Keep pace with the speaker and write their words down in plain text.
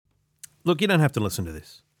look, you don't have to listen to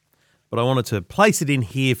this, but I wanted to place it in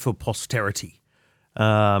here for posterity.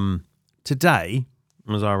 Today,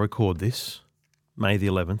 as I record this, May the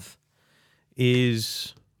 11th,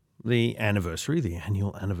 is the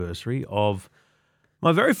annual anniversary of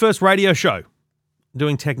my very first radio show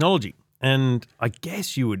doing technology. And I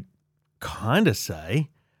guess you would kind of say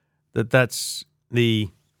that that's the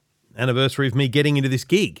anniversary of me getting into this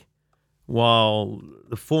gig. While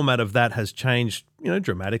the format of that has changed,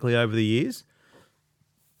 dramatically over the years.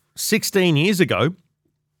 16 years ago,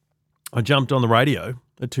 I jumped on the radio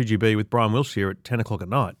at 2GB with Brian Wilshire at 10 o'clock at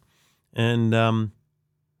night and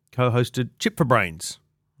co-hosted Chip for Brains,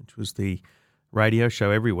 which was the radio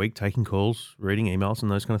show every week, taking calls, reading emails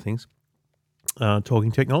and those kind of things,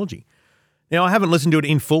 talking technology. Now, I haven't listened to it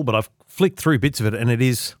in full, but I've flicked through bits of it, and it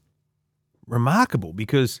is remarkable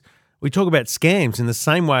because we talk about scams in the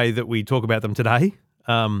same way that we talk about them today.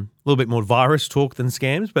 A little bit more virus talk than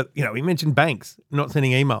scams, but, we mentioned banks, not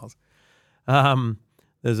sending emails.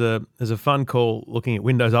 There's a fun call looking at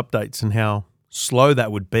Windows updates and how slow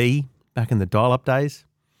that would be back in the dial-up days.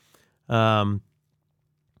 My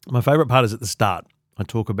favourite part is at the start. I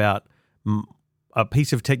talk about a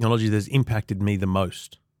piece of technology that's impacted me the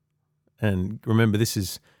most. And remember, this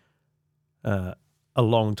is a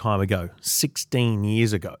long time ago, 16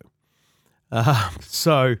 years ago.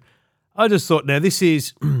 So I just thought, now this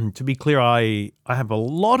is, to be clear, I have a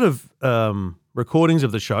lot of recordings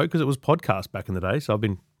of the show because it was podcast back in the day. So I've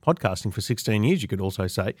been podcasting for 16 years, you could also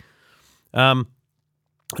say. I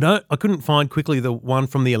couldn't find quickly the one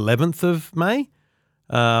from the 11th of May,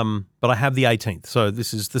 but I have the 18th. So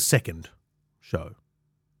this is the second show.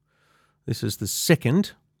 This is the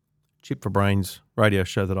second Chip for Brains radio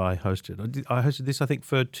show that I hosted. I hosted this, I think,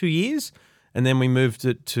 for 2 years, and then we moved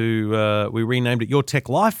it to, we renamed it Your Tech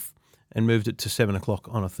Life and moved it to 7 o'clock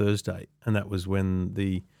on a Thursday, and that was when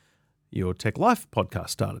the Your Tech Life podcast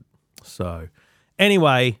started. So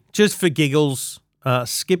anyway, just for giggles,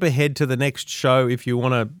 skip ahead to the next show if you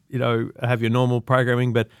want to, have your normal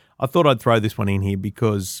programming, but I thought I'd throw this one in here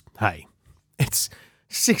because, hey, it's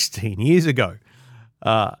 16 years ago.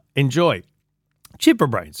 Enjoy. Chip for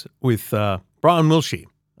Brains with Brian Wilshire.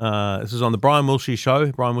 This is on the Brian Wilshire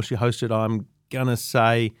Show. Brian Wilshire hosted, I'm going to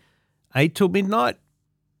say, 8 till midnight.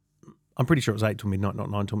 I'm pretty sure it was 8 till midnight,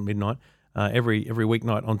 not 9 till midnight. Every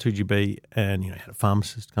weeknight on 2GB. And, had a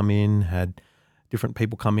pharmacist come in, had different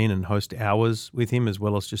people come in and host hours with him, as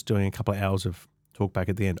well as just doing a couple of hours of talk back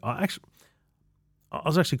at the end. I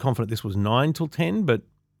was actually confident this was 9 till 10, but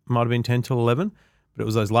might have been 10 till 11. But it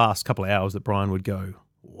was those last couple of hours that Brian would go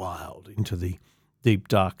wild into the deep,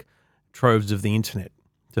 dark troves of the internet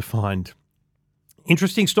to find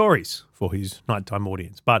interesting stories for his nighttime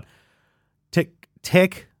audience. But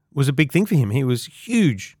tech was a big thing for him. He was a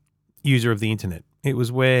huge user of the internet. It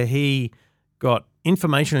was where he got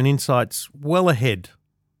information and insights well ahead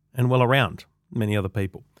and well around many other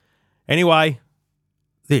people. Anyway,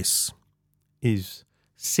 this is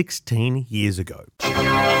 16 years ago.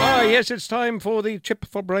 Ah, yes, it's time for the Chip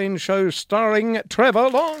for Brain show starring Trevor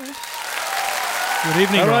Long. Good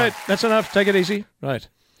evening, All Brian. right, that's enough. Take it easy. Right.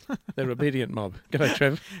 They're obedient mob. G'day,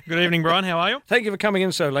 Trev. Good evening, Brian. How are you? Thank you for coming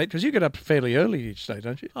in so late, because you get up fairly early each day,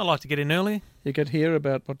 don't you? I like to get in early, You get here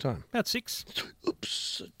about what time? about 6.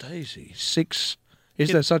 Oops, daisy. 6.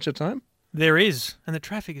 Is there such a time? There is, and the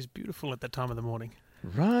traffic is beautiful at that time of the morning.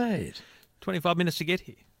 Right. 25 minutes to get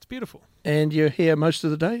here. It's beautiful. And you're here most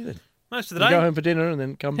of the day then? Most of the You day, go home for dinner and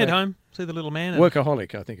then come head back? home, see the little man. And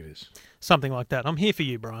Workaholic, I think it is. something like that. I'm here for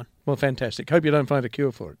you, Brian. Well, fantastic. Hope you don't find a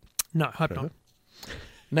cure for it. No, hope Trevor. not.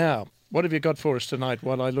 Now, what have you got for us tonight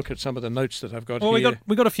while I look at some of the notes that I've got Well, here?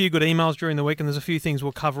 we got a few good emails during the week, and there's a few things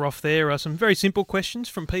we'll cover off there. Some very simple questions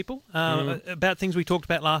from people about things we talked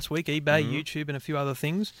about last week, eBay, YouTube, and a few other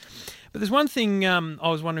things. But there's one thing I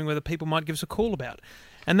was wondering whether people might give us a call about,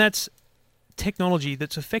 and that's technology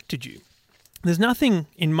that's affected you. There's nothing,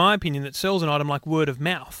 in my opinion, that sells an item like word of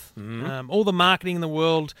mouth. All the marketing in the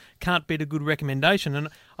world can't beat a good recommendation. And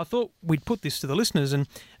I thought we'd put this to the listeners and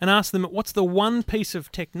ask them, what's the one piece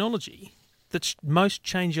of technology that's most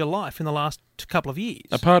changed your life in the last couple of years?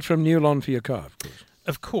 Apart from new lawn for your car, of course.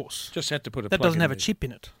 Of course. Just had to put a That plug doesn't in have a there. chip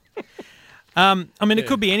in it. It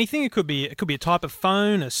could be anything. It could be a type of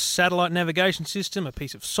phone, a satellite navigation system, a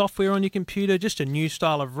piece of software on your computer, just a new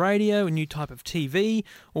style of radio, a new type of TV,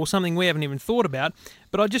 or something we haven't even thought about.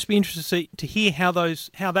 But I'd just be interested to hear how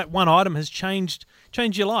that one item has changed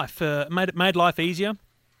your life, made life easier,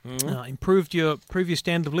 improved your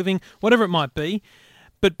standard of living, whatever it might be.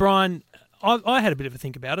 But Brian, I had a bit of a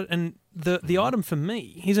think about it, and the item for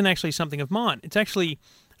me isn't actually something of mine. It's actually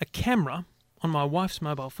a camera on my wife's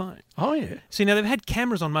mobile phone. Oh, yeah. See, now they've had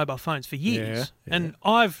cameras on mobile phones for years, Yeah. and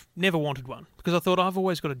I've never wanted one because I thought I've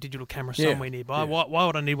always got a digital camera somewhere nearby. Yeah. Why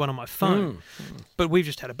would I need one on my phone? But we've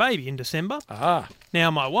just had a baby in December. Ah.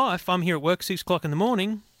 Now my wife, I'm here at work 6 o'clock in the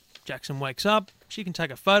morning. Jackson wakes up. She can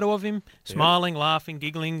take a photo of him, smiling, laughing,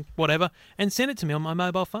 giggling, whatever, and send it to me on my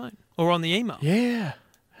mobile phone or on the email. Yeah.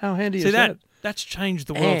 How handy See, is that? that's changed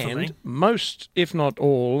the world for me. And most, if not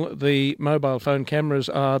all, the mobile phone cameras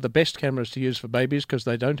are the best cameras to use for babies because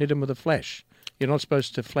they don't hit them with a flash. You're not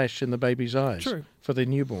supposed to flash in the baby's eyes. True. For the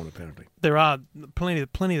newborn, apparently. There are plenty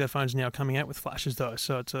of the phones now coming out with flashes though,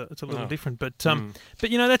 so it's a little different. But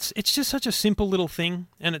you know, it's just such a simple little thing,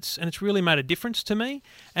 and it's really made a difference to me.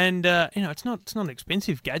 And you know, it's not an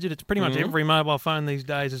expensive gadget. It's pretty much every mobile phone these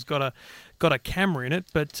days has got a camera in it,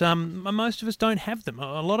 but most of us don't have them.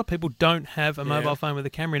 A lot of people don't have a mobile phone with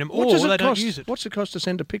a camera in them, or they don't use it. What's it cost to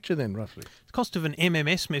send a picture then, roughly? The cost of an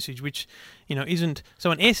MMS message, which isn't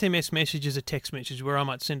so. An SMS message is a text message where I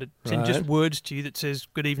might send just words to you that says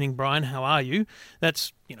 "Good evening, Brian. How are you?"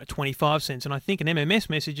 That's 25 cents, and I think an MMS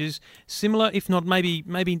message is similar, if not maybe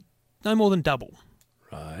no more than double.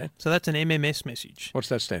 Right. So that's an MMS message. What's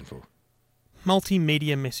that stand for?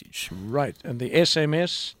 Multimedia message. Right. And the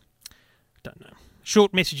SMS? Don't know.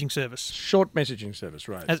 Short messaging service. Short messaging service,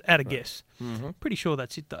 right. At a guess. Pretty sure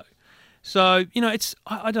that's it, though. So, it's,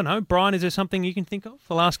 I don't know, Brian, is there something you can think of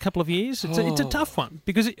the last couple of years? It's a tough one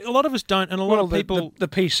because a lot of us don't, and a lot of people... The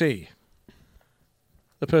PC.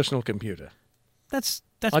 The personal computer. That's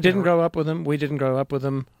I didn't grow up with them. We didn't grow up with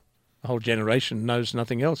them. The whole generation knows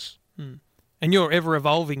nothing else. And you're ever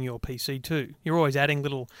evolving your PC too. You're always adding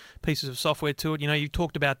little pieces of software to it. You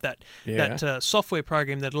talked about that software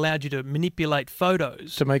program that allowed you to manipulate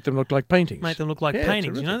photos. To make them look like paintings. Make them look like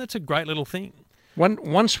paintings. Terrific. That's a great little thing.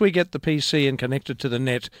 Once we get the PC and connect it to the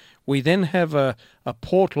net, we then have a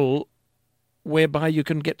portal whereby you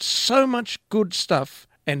can get so much good stuff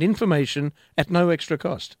and information at no extra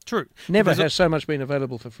cost. True. Never has so much been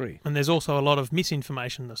available for free. And there's also a lot of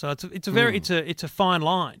misinformation. So it's a fine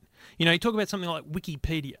line. You talk about something like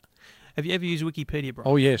Wikipedia. Have you ever used Wikipedia, Brian?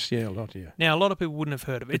 Oh yes, a lot, yeah. Now a lot of people wouldn't have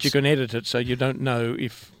heard of it. But you can edit it so you don't know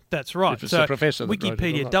if that's right. If it's a professor that wrote it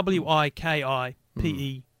Wikipedia, or not.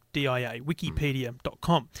 Wikipedia,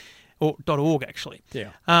 wikipedia.com or .org actually.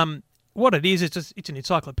 Yeah. What it is, it's an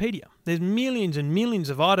encyclopedia. There's millions and millions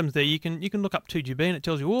of items there. You can look up 2GB and it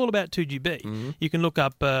tells you all about 2GB. You can look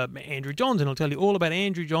up Andrew Johns and it'll tell you all about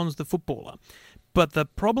Andrew Johns, the footballer. But the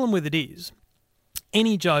problem with it is,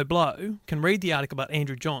 any Joe Blow can read the article about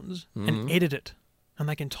Andrew Johns and edit it, and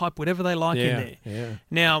they can type whatever they like in there. Yeah.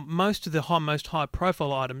 Now, most of the most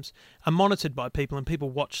high-profile items are monitored by people, and people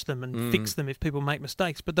watch them and fix them if people make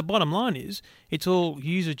mistakes. But the bottom line is, it's all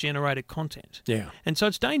user-generated content. Yeah. And so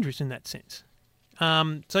it's dangerous in that sense.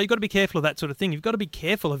 So you've got to be careful of that sort of thing. You've got to be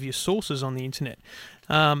careful of your sources on the internet.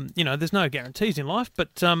 There's no guarantees in life,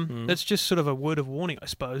 but that's just sort of a word of warning, I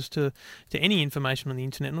suppose, to any information on the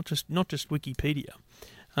internet, not just Wikipedia.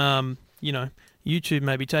 YouTube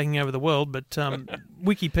may be taking over the world, but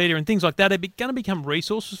Wikipedia and things like that are going to become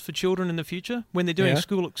resources for children in the future when they're doing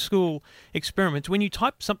school experiments. When you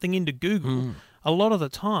type something into Google, a lot of the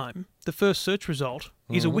time, the first search result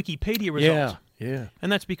is a Wikipedia result. Yeah.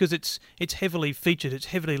 And that's because it's heavily featured, it's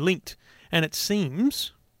heavily linked, and it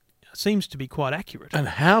seems to be quite accurate. And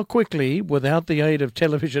how quickly, without the aid of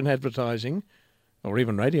television advertising or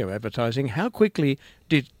even radio advertising, how quickly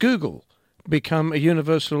did Google become a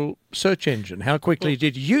universal search engine? How quickly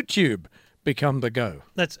did YouTube become the go?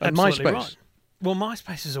 That's and absolutely MySpace? right. Well,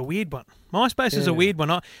 MySpace is a weird one. MySpace is a weird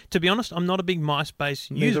one. To be honest, I'm not a big MySpace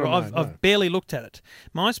user. I've barely looked at it.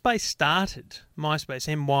 MySpace,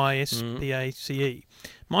 MySpace.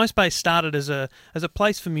 MySpace started as a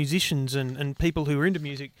place for musicians and people who are into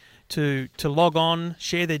music to log on,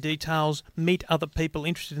 share their details, meet other people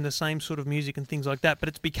interested in the same sort of music and things like that. But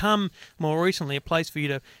it's become more recently a place for you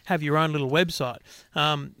to have your own little website.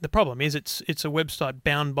 The problem is it's a website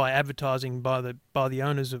bound by advertising by the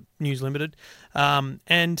owners of News Limited, and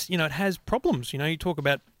it has problems. You talk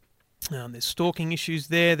about there's stalking issues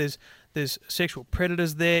there. There's sexual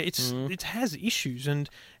predators there. It has issues, and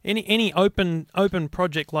any open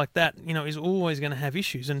project like that, is always going to have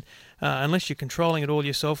issues. And unless you're controlling it all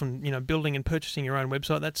yourself and building and purchasing your own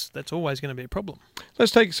website, that's always going to be a problem.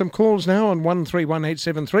 Let's take some calls now on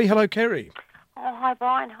 131873. Hello, Kerry. Oh, hi,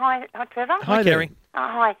 Brian. Hi, Trevor. Hi, Kerry.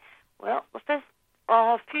 Hi. Well,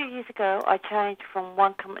 a few years ago, I changed from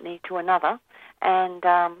one company to another, and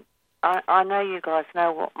I know you guys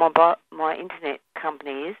know what my internet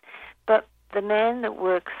company is, but the man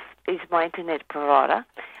that is my internet provider,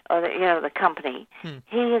 or the company,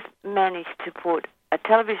 he has managed to put a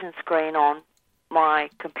television screen on my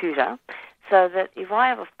computer, so that if I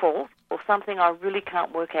have a fault or something I really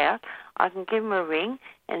can't work out, I can give him a ring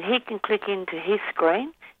and he can click into his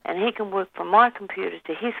screen and he can work from my computer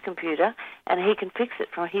to his computer and he can fix it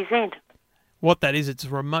from his end. What that is, it's a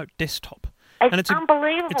remote desktop. It's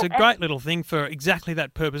unbelievable. It's a great little thing for exactly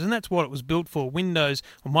that purpose, and that's what it was built for. Windows,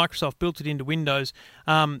 or Microsoft built it into Windows,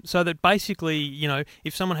 so that basically,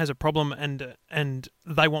 if someone has a problem and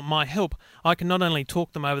they want my help, I can not only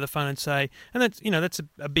talk them over the phone and say, and that's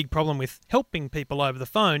a big problem with helping people over the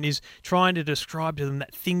phone, is trying to describe to them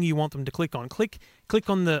that thing you want them to click on. Click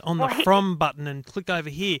on the From button and click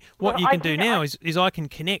over here. What you can do now is I can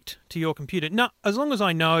connect to your computer. No, as long as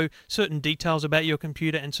I know certain details about your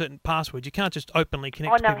computer and certain passwords, you can't just openly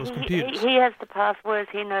connect to people's computers. He has the passwords.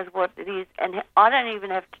 He knows what it is, and I don't even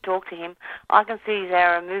have to talk to him. I can see his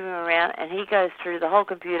arrow moving around, and he goes through the whole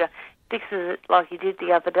computer, fixes it like he did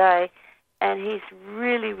the other day, and he's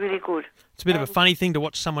really, really good. It's a bit of a funny thing to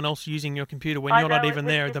watch someone else using your computer when you're not even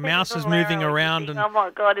there. The mouse is moving around. Oh, my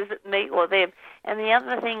God, is it me or them? And the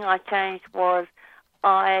other thing I changed was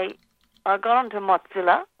I got onto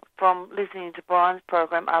Mozilla from listening to Brian's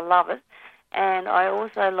program. I love it. And I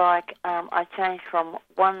also I changed from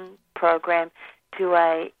one program to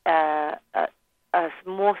a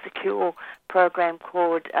more secure program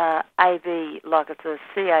called AV, like it's a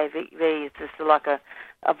CAV. It's just like a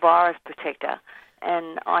virus protector.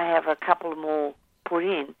 And I have a couple more put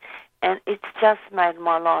in. And it's just made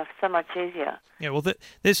my life so much easier. Yeah, well,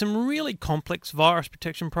 there's some really complex virus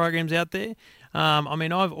protection programs out there.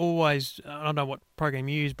 I've always, I don't know what program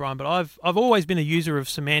you use, Brian, but I've always been a user of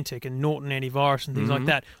Symantec and Norton antivirus and things like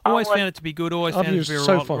that. Always found it to be good, always found it to be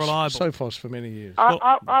reliable. Sophos for many years. I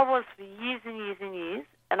was for years and years and years,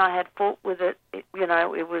 and I had fault with it. It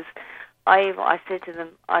was, I said to them,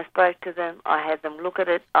 I spoke to them, I had them look at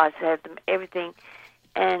it, I had them everything,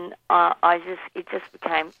 and it just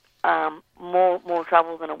became more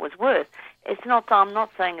trouble than it was worth. It's not. I'm not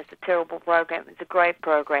saying it's a terrible program. It's a great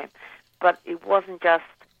program, but it wasn't just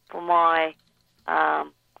for my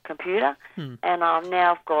computer. And I've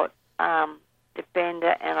now got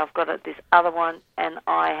Defender, and I've got this other one, and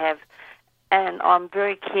I'm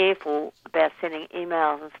very careful about sending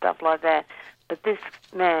emails and stuff like that. But this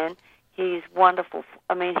man, he's wonderful.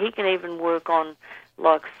 I mean, he can even work on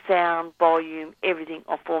like sound, volume, everything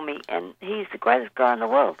for me, and he's the greatest guy in the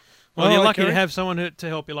world. Well, you're lucky to have someone to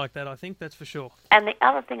help you like that, I think, that's for sure. And the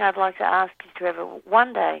other thing I'd like to ask you, Trevor,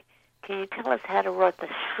 one day, can you tell us how to write the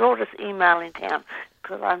shortest email in town?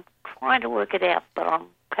 Because I'm trying to work it out, but I'm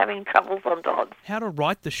having trouble sometimes. How to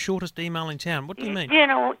write the shortest email in town? What do you mean? Do you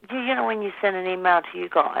know when you send an email to you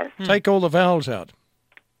guys? Take all the vowels out.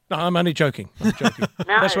 No, I'm only joking. No,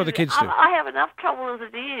 that's what the kids do. I have enough trouble as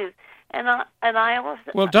it is. And I also...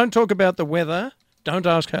 Well, don't talk about the weather. Don't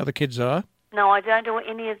ask how the kids are. No, I don't do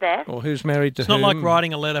any of that. Or who's married to whom. It's not like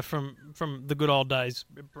writing a letter from the good old days,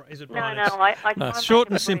 is it, Brian? No, I short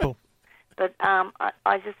and simple. But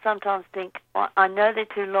I just sometimes think, I know they're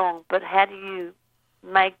too long, but how do you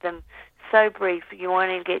make them so brief you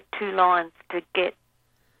only get 2 lines to get...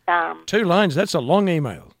 2 lines, that's a long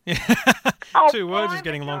email. 2 words is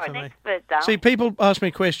getting long for me. See, people ask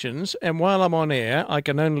me questions, and while I'm on air, I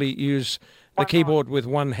can only use the keyboard with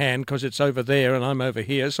one hand because it's over there and I'm over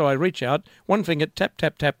here. So I reach out, one finger, tap,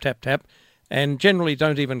 tap, tap, tap, tap, and generally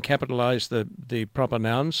don't even capitalise the proper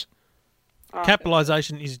nouns.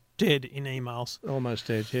 Capitalisation is dead in emails. Almost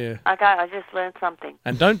dead, yeah. Okay, I just learned something.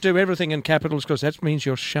 And don't do everything in capitals because that means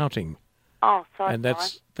you're shouting. Oh, sorry. And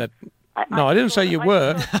that's that. No, I didn't say you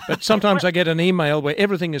were, but sometimes I get an email where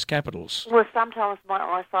everything is capitals. Well, sometimes my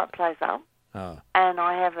eyesight plays up, and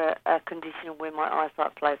I have a condition where my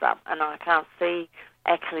eyesight plays up, and I can't see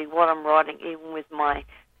actually what I'm writing, even with my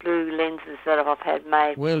blue lenses that I've had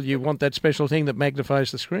made. Well, you want that special thing that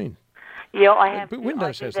magnifies the screen. Yeah, I have. But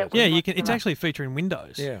Windows has that. Yeah, it's actually a feature in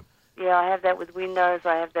Windows. Yeah. Yeah, I have that with Windows,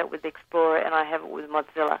 I have that with Explorer, and I have it with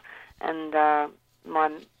Mozilla, and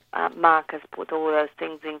my... Mark has put all those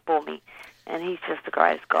things in for me, and he's just the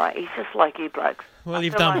greatest guy. He's just like you blokes. Well,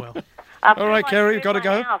 you've done well. All right, Kerry, you've got to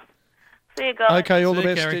go. See you guys. Okay, all the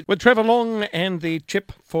best. Kerry. With Trevor Long and the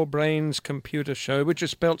Chip for Brains computer show, which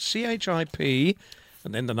is spelt CHIP,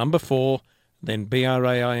 and then the number 4, then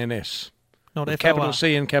BRAINS. Not F-O-R. Capital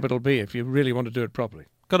C and capital B if you really want to do it properly.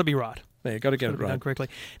 Got to be right. Yeah, got to get it right. Done correctly.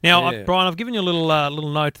 Now, Brian, I've given you a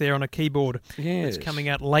little note there on a keyboard. Yes. That's coming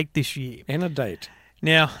out late this year. And a date.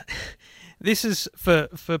 Now, this is for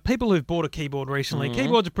people who've bought a keyboard recently.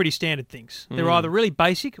 Keyboards are pretty standard things. They're either really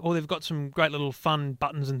basic or they've got some great little fun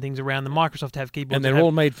buttons and things around them. Microsoft have keyboards. And they're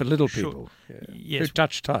all made for little people yes. who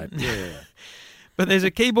touch type. Yeah. But there's a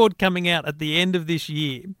keyboard coming out at the end of this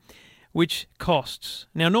year which costs.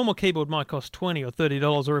 Now, a normal keyboard might cost $20 or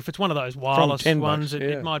 $30, or if it's one of those wireless $10, ones, yeah.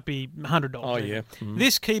 it might be $100. Oh, even. yeah.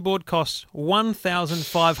 This keyboard costs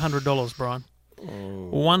 $1,500, Brian.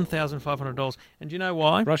 $1,500. And do you know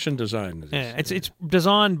why? Russian design. Yeah, it's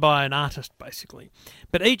designed by an artist, basically.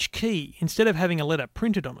 But each key, instead of having a letter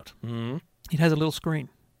printed on it, it has a little screen.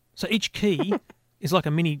 So each key is like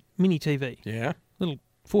a mini TV, Yeah. little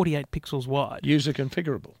 48 pixels wide. User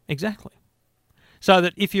configurable. Exactly. So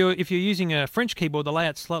that if you're using a French keyboard, the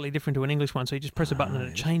layout's slightly different to an English one. So you just press a button and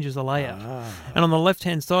it changes the layout. And on the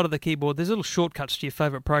left-hand side of the keyboard, there's little shortcuts to your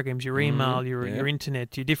favourite programs, your email, your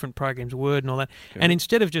internet, your different programs, Word and all that. Good. And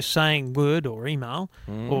instead of just saying Word or email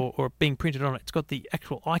or being printed on it, it's got the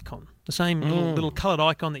actual icon, the same little coloured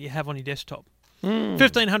icon that you have on your desktop.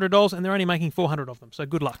 $1,500, and they're only making 400 of them. So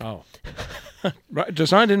good luck. Oh. Right,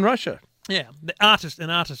 designed in Russia. Yeah, an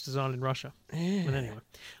artist designed in Russia. Yeah. But anyway,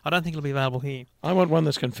 I don't think it'll be available here. I want one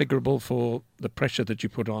that's configurable for the pressure that you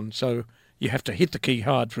put on, so you have to hit the key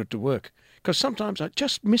hard for it to work. Because sometimes I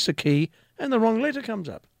just miss a key and the wrong letter comes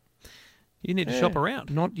up. You need to shop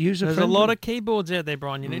around. Not user-friendly. There's a lot of keyboards out there,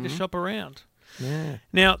 Brian. You need to shop around. Yeah.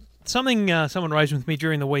 Now, something someone raised with me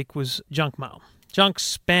during the week was junk mail. Junk,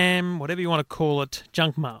 spam, whatever you want to call it,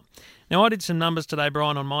 junk mail. Now, I did some numbers today,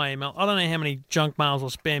 Brian, on my email. I don't know how many junk mails or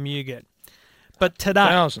spam you get. But today,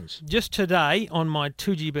 Thousands. Just today, on my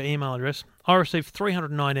 2GB email address, I received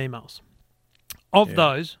 309 emails. Of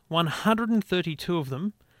those, 132 of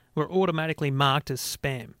them were automatically marked as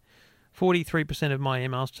spam. 43% of my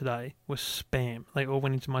emails today were spam. They all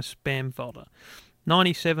went into my spam folder.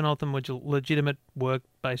 97 of them were legitimate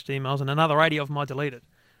work-based emails, and another 80 of them I deleted.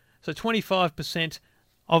 So 25%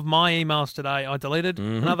 of my emails today I deleted.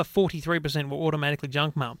 Another 43% were automatically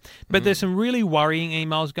junk mail. But there's some really worrying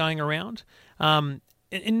emails going around. And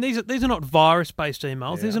these are not virus-based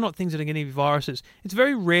emails. Yeah. These are not things that are going to give you viruses. It's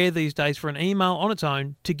very rare these days for an email on its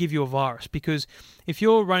own to give you a virus, because if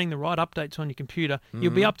you're running the right updates on your computer,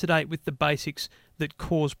 you'll be up to date with the basics that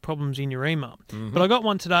cause problems in your email. But I got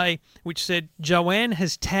one today which said, Joanne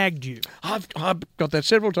has tagged you. I've got that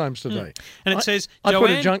several times today. And it says, I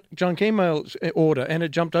put a Joanne, junk email order and it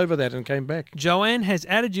jumped over that and came back. Joanne has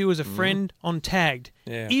added you as a friend on tagged.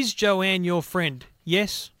 Yeah. Is Joanne your friend?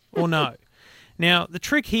 Yes or no? Now, the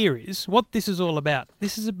trick here is what this is all about.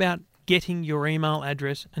 This is about getting your email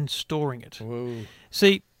address and storing it. Whoa.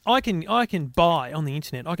 See, I can buy on the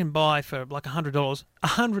internet, I can buy for like $100,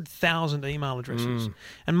 100,000 email addresses,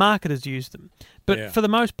 and marketers use them. But for the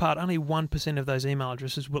most part, only 1% of those email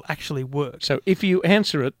addresses will actually work. So if you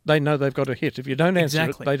answer it, they know they've got a hit. If you don't answer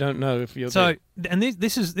Exactly. it, they don't know if you're So, there. and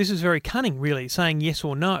this is very cunning, really, saying yes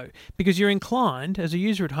or no, because you're inclined, as a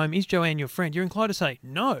user at home, is Joanne your friend? You're inclined to say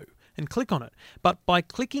no and click on it. But by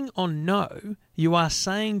clicking on no, you are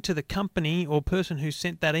saying to the company or person who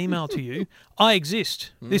sent that email to you, I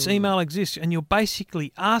exist. This email exists. And you're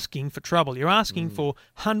basically asking for trouble. You're asking for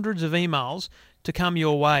hundreds of emails to come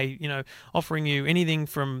your way, offering you anything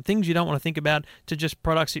from things you don't want to think about to just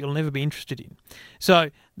products that you'll never be interested in. So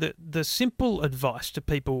the simple advice to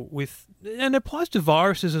people and it applies to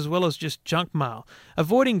viruses as well as just junk mail.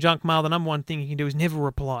 Avoiding junk mail, the number one thing you can do is never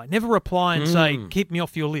reply. Never reply and say, keep me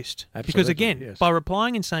off your list. Absolutely, Because again, yes. by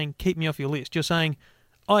replying and saying, keep me off your list, you're saying,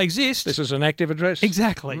 I exist. This is an active address.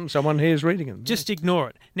 Exactly. Someone here is reading it. Just ignore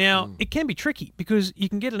it. Now, it can be tricky because you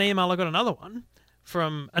can get an email. I got another one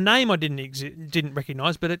from a name I didn't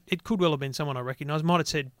recognise, but it could well have been someone I recognised. Might have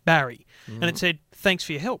said Barry, and it said, thanks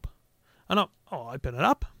for your help. And I open it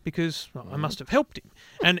up because I must have helped him.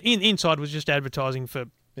 And inside was just advertising for,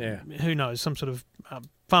 who knows, some sort of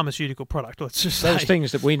pharmaceutical product, let's just say. Those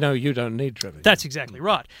things that we know you don't need, Trevor. That's exactly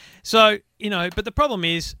right. So, but the problem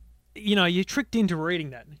is, you're tricked into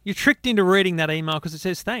reading that. You're tricked into reading that email because it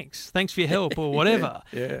says thanks for your help or whatever.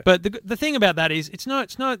 Yeah. But the thing about that is,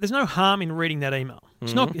 there's no harm in reading that email.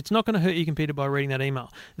 It's not going to hurt your computer by reading that email.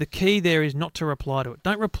 The key there is not to reply to it.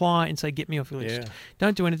 Don't reply and say get me off your list. Yeah.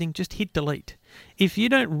 Don't do anything. Just hit delete. If you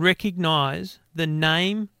don't recognise the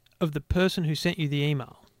name of the person who sent you the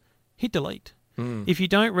email, hit delete. If you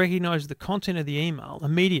don't recognise the content of the email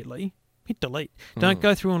immediately, hit delete. Don't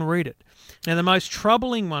go through and read it. Now, the most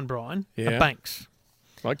troubling one, Brian, are banks.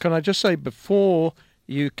 Right, can I just say, before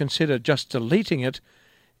you consider just deleting it,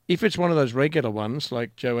 if it's one of those regular ones,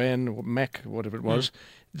 like Joanne or Mac, whatever it was,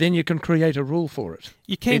 then you can create a rule for it.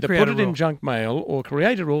 You can Either create put a it rule. in junk mail or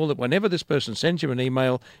create a rule that whenever this person sends you an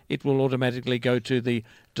email, it will automatically go to the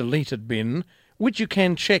deleted bin, which you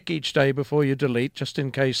can check each day before you delete, just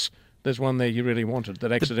in case there's one there you really wanted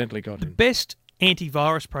that accidentally got in. Best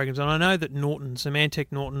antivirus programs, and I know that Norton, Symantec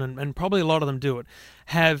Norton, and probably a lot of them do it,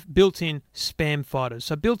 have built-in spam fighters,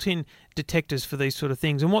 so built-in detectors for these sort of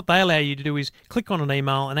things. And what they allow you to do is click on an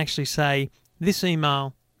email and actually say, this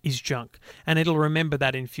email is junk, and it'll remember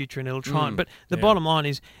that in future, and it'll try. But the bottom line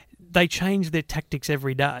is, they change their tactics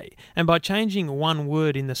every day, and by changing one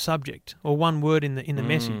word in the subject or one word in the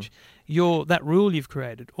message, that rule you've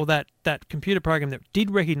created or that computer program that did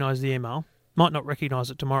recognise the email might not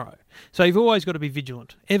recognise it tomorrow. So you've always got to be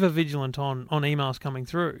vigilant, ever vigilant on emails coming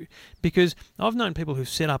through, because I've known people who've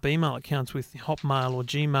set up email accounts with Hotmail or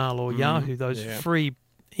Gmail or Yahoo, those free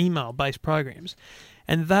email-based programs,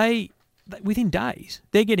 and they within days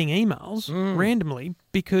they're getting emails randomly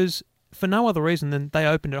because for no other reason than they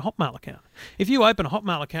opened a Hotmail account. If you open a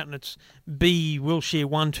Hotmail account and it's B Wilshire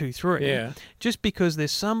 123, just because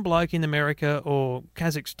there's some bloke in America or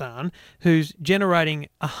Kazakhstan who's generating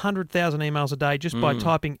 100,000 emails a day just by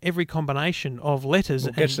typing every combination of letters.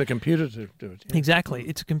 Well, gets the computer to do it. Yeah. Exactly.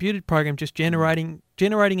 It's a computer program just generating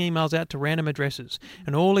emails out to random addresses,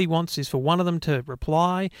 and all he wants is for one of them to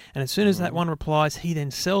reply, and as soon as that one replies, he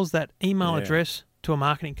then sells that email address to a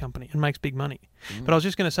marketing company and makes big money. But I was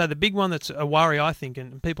just going to say the big one that's a worry, I think,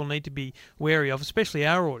 and people need to be wary of, especially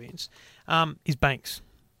our audience, is banks.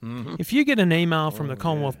 If you get an email from the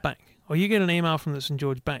Commonwealth Bank or you get an email from the St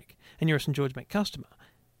George Bank and you're a St George Bank customer,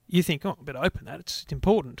 you think, I better open that. It's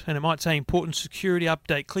important. And it might say important security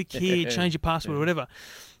update, click here, change your password, whatever.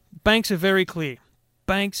 Banks are very clear.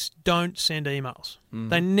 Banks don't send emails.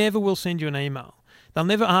 They never will send you an email. They'll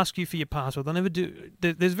never ask you for your password. They'll never do.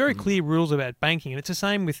 There's very clear rules about banking, and it's the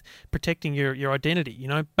same with protecting your identity. You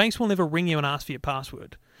know, banks will never ring you and ask for your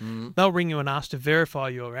password. They'll ring you and ask to verify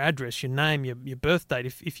your address, your name, your birth date,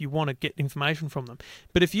 if you want to get information from them.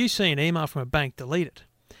 But if you see an email from a bank, delete it.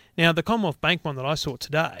 Now, the Commonwealth Bank one that I saw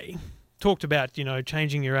today talked about,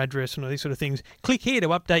 changing your address and all these sort of things. Click here to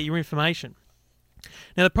update your information.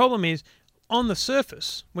 Now, the problem is, on the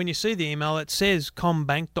surface, when you see the email, it says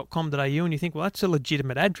combank.com.au, and you think, well, that's a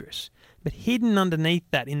legitimate address. But hidden underneath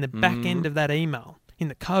that, in the back end of that email, in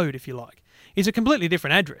the code, if you like, is a completely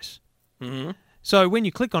different address. So when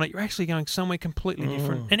you click on it, you're actually going somewhere completely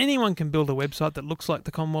different. And anyone can build a website that looks like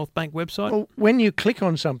the Commonwealth Bank website. Well, when you click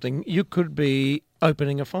on something, you could be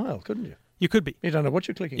opening a file, couldn't you? You could be. You don't know what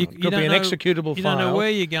you're clicking on. It could be an executable file. You don't know where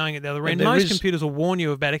you're going at the other end. Most computers will warn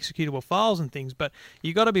you about executable files and things, but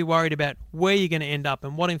you've got to be worried about where you're going to end up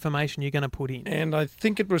and what information you're going to put in. And I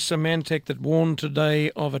think it was Symantec that warned today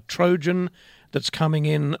of a Trojan that's coming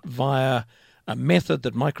in via a method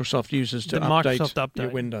that Microsoft uses to update your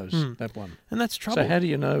Windows, that one. And that's trouble. So how do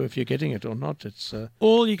you know if you're getting it or not? It's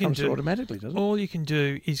all you can do automatically, doesn't it? All you can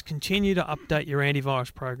do is continue to update your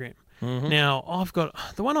antivirus program. Now, I've got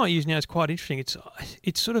the one I use now is quite interesting.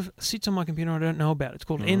 It sort of sits on my computer. I don't know about it. It's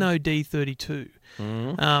called NOD32,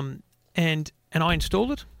 and I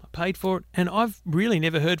installed it. I paid for it, and I've really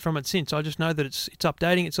never heard from it since. I just know that it's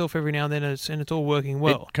updating itself every now and then, and it's all working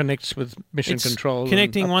well. It connects with mission control.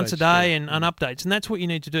 Connecting once a day and updates, and that's what you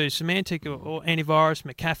need to do. Symantec or antivirus,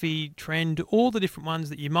 McAfee, Trend, all the different ones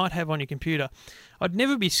that you might have on your computer. I'd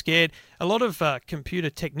never be scared. A lot of computer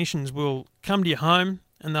technicians will come to your home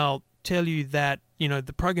and they'll tell you that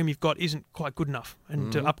the program you've got isn't quite good enough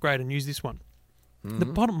and to upgrade and use this one. The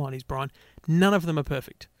bottom line is, Brian, none of them are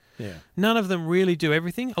perfect. None of them really do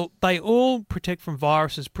everything. They all protect from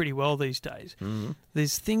viruses pretty well these days.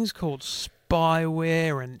 There's things called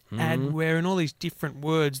spyware and adware and all these different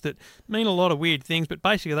words that mean a lot of weird things, but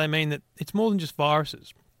basically they mean that it's more than just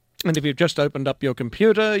viruses. And if you've just opened up your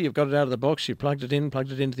computer, you've got it out of the box, you plugged it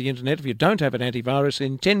into the internet, if you don't have an antivirus,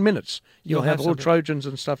 in 10 minutes, you'll have all Trojans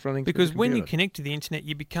and stuff running through the computer. Because when you connect to the internet,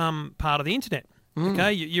 you become part of the internet.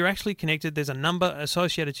 Okay, you're actually connected. There's a number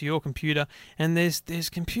associated to your computer, and there's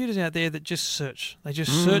computers out there that just search. They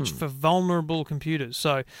just search for vulnerable computers.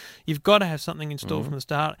 So you've got to have something installed from the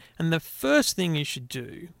start. And the first thing you should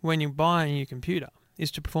do when you buy a new computer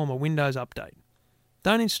is to perform a Windows update.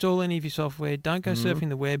 Don't install any of your software. Don't go surfing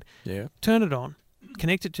the web. Turn it on,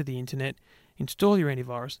 connect it to the internet, install your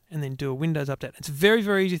antivirus, and then do a Windows update. It's a very,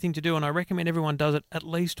 very easy thing to do, and I recommend everyone does it at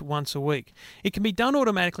least once a week. It can be done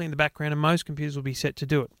automatically in the background, and most computers will be set to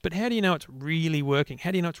do it. But how do you know it's really working? How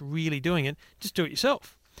do you know it's really doing it? Just do it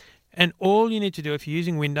yourself. And all you need to do if you're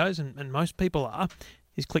using Windows, and most people are,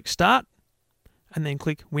 is click Start, and then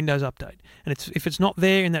click Windows Update. And if it's not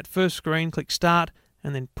there in that first screen, click Start,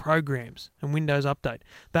 and then Programs and Windows Update.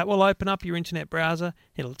 That will open up your internet browser.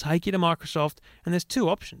 It'll take you to Microsoft, and there's two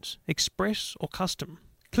options, Express or Custom.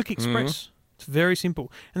 Click Express. It's very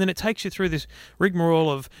simple. And then it takes you through this rigmarole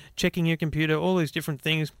of checking your computer, all these different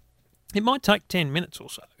things. It might take 10 minutes or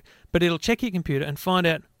so, but it'll check your computer and find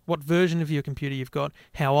out what version of your computer you've got,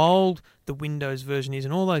 how old the Windows version is,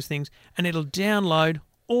 and all those things, and it'll download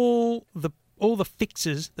all the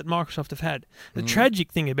fixes that Microsoft have had. The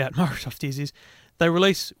tragic thing about Microsoft is they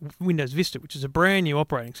release Windows Vista, which is a brand new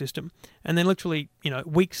operating system, and then literally,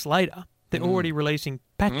 weeks later, they're already releasing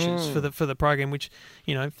patches for the program, which,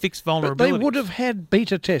 fix vulnerabilities. But they would have had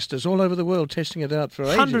beta testers all over the world testing it out for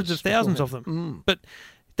ages. Hundreds of thousands of them. But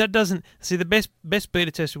that doesn't see the best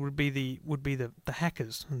beta tester would be the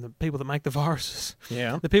hackers and the people that make the viruses.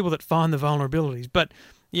 Yeah. The people that find the vulnerabilities. But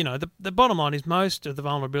the bottom line is most of the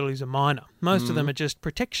vulnerabilities are minor. Most of them are just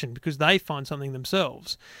protection because they find something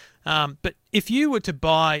themselves. But if you were to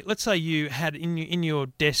buy, let's say you had in your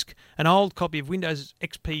desk an old copy of Windows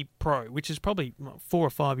XP Pro, which is probably 4 or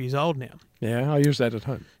 5 years old now. Yeah, I use that at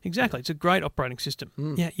home. Exactly. It's a great operating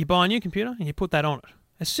system. Yeah, you buy a new computer and you put that on it.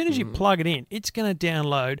 As soon as you plug it in, it's going to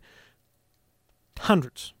download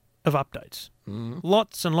hundreds of updates.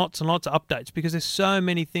 Lots and lots and lots of updates because there's so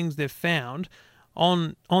many things they've found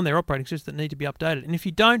on their operating system that need to be updated. And if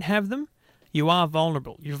you don't have them, you are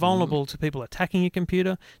vulnerable. You're vulnerable to people attacking your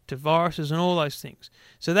computer, to viruses and all those things.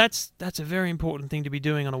 So that's a very important thing to be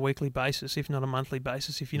doing on a weekly basis, if not a monthly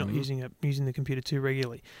basis, if you're not using the computer too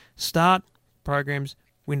regularly. Start, programs,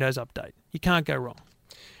 Windows Update. You can't go wrong.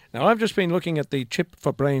 Now, I've just been looking at the Chip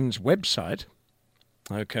for Brains website,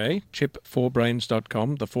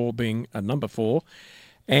 chip4brains.com, the 4 being a number 4,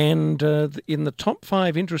 and in the top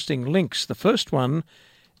 5 interesting links, the first one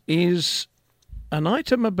is an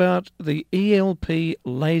item about the ELP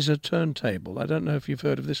laser turntable. I don't know if you've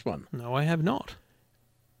heard of this one. No, I have not.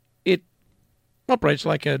 It operates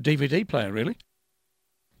like a DVD player, really,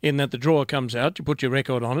 in that the drawer comes out, you put your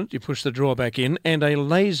record on it, you push the drawer back in, and a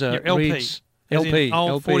laser Your LP. reads... As LP, in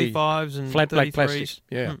old LP, 45s and flat 33s. black plastic,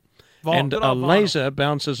 yeah. And Good a old vinyl. laser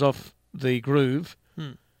bounces off the groove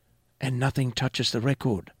and nothing touches the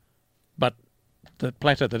record but the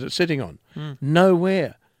platter that it's sitting on.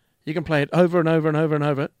 Nowhere. You can play it over and over and over and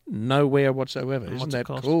over, nowhere whatsoever. And Isn't what's it that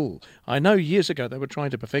cost? cool? I know years ago they were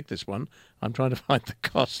trying to perfect this one. I'm trying to find the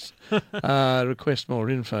costs. Request more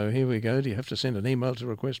info. Here we go. Do you have to send an email to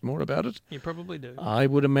request more about it? You probably do. I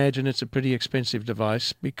would imagine it's a pretty expensive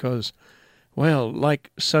device because... well,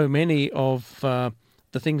 like so many of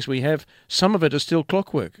the things we have, some of it is still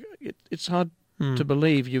clockwork. It's hard to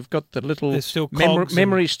believe. You've got the little There's still cogs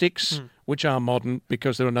memory sticks, which are modern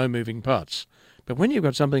because there are no moving parts. But when you've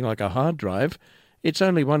got something like a hard drive, it's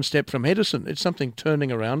only one step from Edison. It's something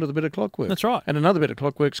turning around with a bit of clockwork. That's right. And another bit of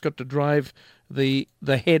clockwork's got to drive the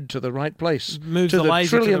head to the right place. Moves to the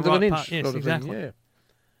laser to the trillionth of an right inch. part. Yes, sort of exactly. thing. Yeah.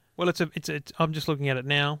 Well, it's I'm just looking at it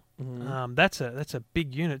now. That's a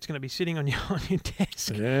big unit. It's going to be sitting on your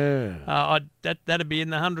desk. Yeah. That'd be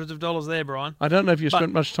in the hundreds of dollars there, Brian. I don't know if you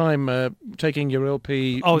spent much time taking your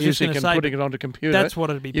LP I was just music gonna and say, putting it onto computer. That's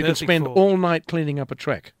what it'd be You perfect could spend for. all night cleaning up a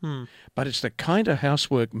track. But it's the kind of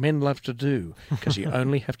housework men love to do because you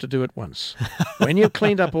only have to do it once. When you've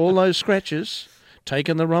cleaned up all those scratches,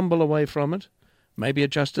 taken the rumble away from it, maybe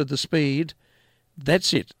adjusted the speed,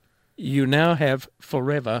 that's it. You now have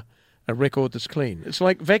forever a record that's clean. It's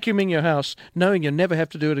like vacuuming your house, knowing you never have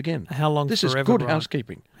to do it again. How long's This forever, is good Brian?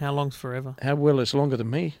 housekeeping. How long's forever? How well it's longer than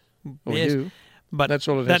me or Yes, you. But That's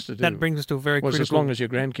all it has to do. That brings us to a very Was critical, as long as your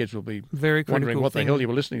grandkids will be very critical wondering what the thing, hell you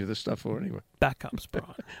were listening to this stuff for anyway. backups,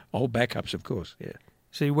 Brian. Oh, backups, of course, yeah.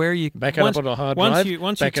 See where you Back it once, up onto a hard once drive, you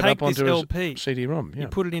back it take up onto this a LP, CD-ROM, yeah. you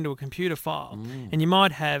put it into a computer file, and you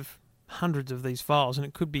might have hundreds of these files, and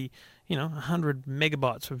it could be 100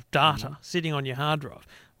 megabytes of data sitting on your hard drive.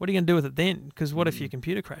 What are you going to do with it then? Because what if your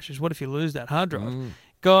computer crashes? What if you lose that hard drive?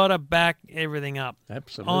 Gotta back everything up.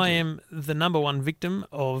 Absolutely. I am the number one victim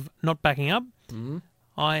of not backing up.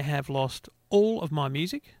 I have lost all of my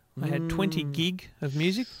music. I had 20 gig of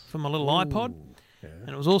music from my little iPod, and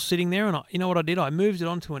it was all sitting there. And you know what I did? I moved it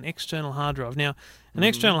onto an external hard drive. Now, an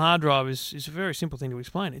external hard drive is a very simple thing to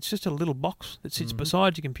explain. It's just a little box that sits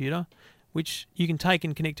beside your computer, which you can take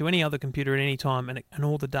and connect to any other computer at any time, and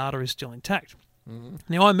all the data is still intact.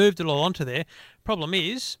 Now, I moved it all onto there. Problem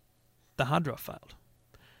is, the hard drive failed.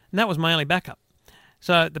 And that was my only backup.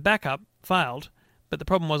 So the backup failed, but the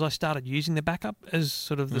problem was I started using the backup as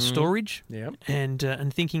sort of the storage,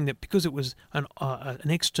 and thinking that because it was an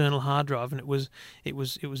external hard drive and it was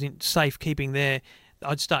in safe keeping there,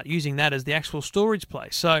 I'd start using that as the actual storage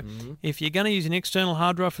place. So if you're going to use an external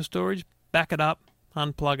hard drive for storage, back it up,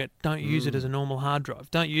 unplug it. Don't use it as a normal hard drive.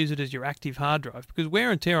 Don't use it as your active hard drive, because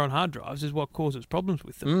wear and tear on hard drives is what causes problems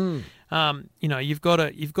with them. You've got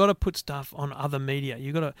to put stuff on other media.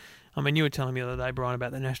 You've got to. I mean, you were telling me the other day, Brian,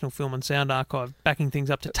 about the National Film and Sound Archive backing things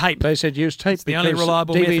up to tape. They said use tape the only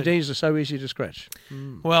reliable DVDs method. are so easy to scratch.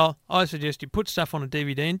 Well, I suggest you put stuff on a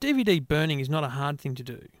DVD, and DVD burning is not a hard thing to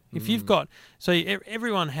do. If you've got,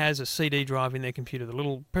 everyone has a CD drive in their computer. The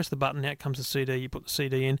little press the button, out comes the CD. You put the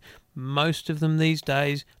CD in. Most of them these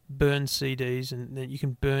days burn CDs, and then you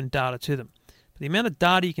can burn data to them. But the amount of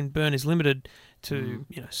data you can burn is limited to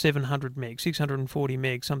 700 meg, 640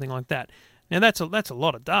 meg, something like that. Now that's a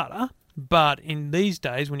lot of data. But in these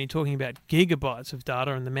days, when you're talking about gigabytes of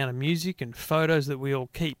data and the amount of music and photos that we all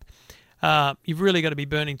keep, you've really got to be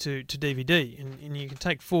burning to DVD. And you can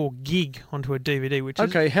take 4 gig onto a DVD, which is...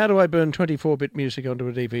 Okay, how do I burn 24-bit music onto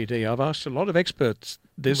a DVD? I've asked a lot of experts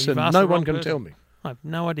this, Well, and no one can tell me. I have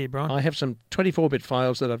no idea, Brian. I have some 24-bit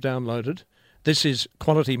files that I've downloaded. This is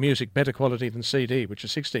quality music, better quality than CD, which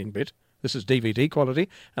is 16-bit. This is DVD quality,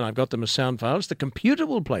 and I've got them as sound files. The computer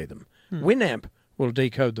will play them. Winamp will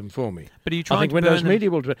decode them for me. But are you trying I think to Windows burn them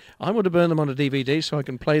Media will do it. I want to burn them on a DVD so I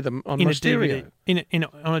can play them on my stereo. On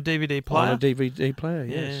a DVD player? On a DVD player,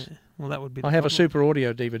 yes. Yeah. Well, that would be. I have a Super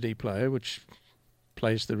Audio DVD player which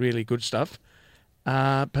plays the really good stuff.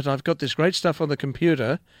 But I've got this great stuff on the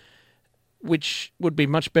computer, which would be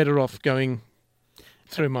much better off going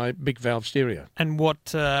through my big valve stereo. And what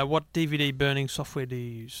DVD burning software do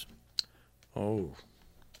you use? Oh,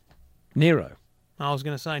 Nero. I was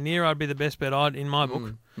going to say Nero would be the best bet. In my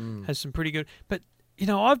book has some pretty good. But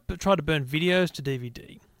I've tried to burn videos to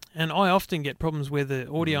DVD, and I often get problems where the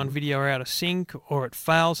audio and video are out of sync, or it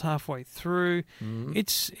fails halfway through.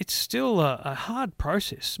 It's still a hard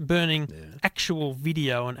process burning actual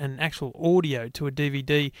video and actual audio to a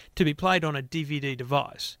DVD to be played on a DVD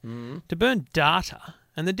device. To burn data,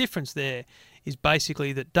 and the difference there is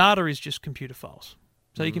basically that data is just computer files.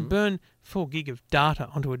 So you can burn 4 gig of data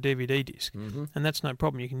onto a DVD disc, and that's no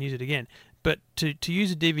problem. You can use it again. But to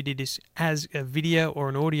use a DVD disc as a video or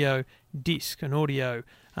an audio disc, an audio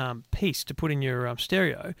piece to put in your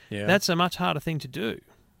stereo, that's a much harder thing to do.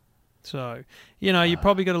 So, you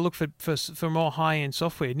probably got to look for more high-end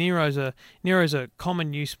software. Nero's a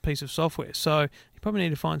common use piece of software, so you probably need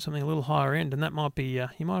to find something a little higher end, and that might be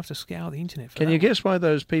you might have to scour the internet for that. Can you guess why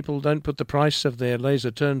those people don't put the price of their laser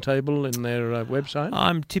turntable in their website?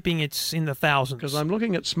 I'm tipping it's in the thousands. Because I'm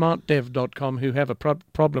looking at smartdev.com, who have a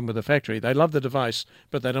problem with the factory. They love the device,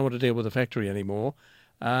 but they don't want to deal with the factory anymore.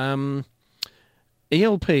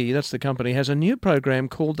 ELP, that's the company, has a new program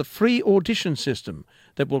called the Free Audition System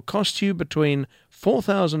that will cost you between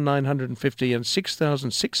 $4,950 and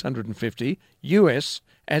 $6,650 US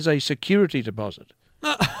as a security deposit.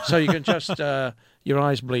 So you can just, your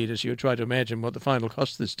eyes bleed as you try to imagine what the final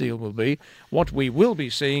cost of this deal will be. What we will be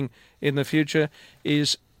seeing in the future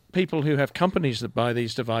is people who have companies that buy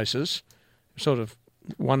these devices, sort of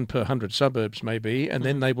 1 per 100 suburbs maybe, and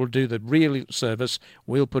then they will do the real service.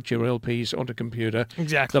 We'll put your LPs onto a computer.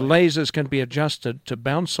 Exactly. The lasers can be adjusted to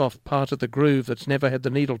bounce off part of the groove that's never had the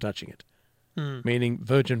needle touching it, meaning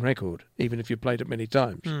virgin record, even if you played it many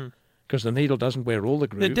times. Because the needle doesn't wear all the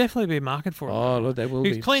groove. There'd definitely be a market for it. Oh, look, there will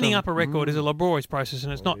be. Cleaning up a record is a laborious process,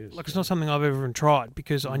 and it's not it's not something I've ever even tried,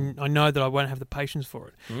 because I know that I won't have the patience for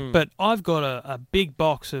it. But I've got a big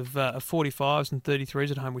box of 45s and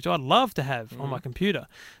 33s at home, which I'd love to have on my computer.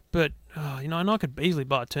 But and I could easily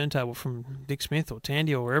buy a turntable from Dick Smith or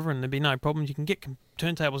Tandy or wherever, and there'd be no problems. You can get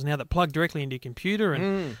turntables now that plug directly into your computer,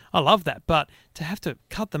 and I love that. But to have to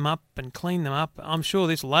cut them up and clean them up, I'm sure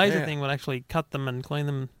this laser thing would actually cut them and clean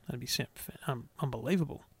them. That'd be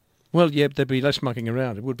unbelievable. Well, yeah, there'd be less mucking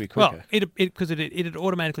around. It would be quicker. Well, because it'd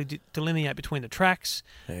automatically delineate between the tracks,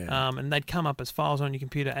 and they'd come up as files on your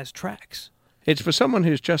computer as tracks. It's for someone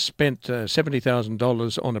who's just spent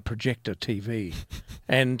 $70,000 on a projector TV,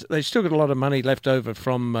 and they've still got a lot of money left over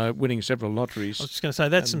from winning several lotteries. I was just going to say,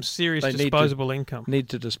 that's some serious disposable income. Need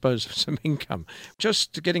to dispose of some income.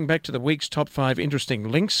 Just getting back to the week's top 5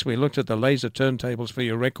 interesting links, we looked at the laser turntables for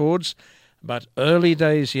your records, but early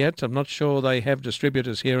days yet. I'm not sure they have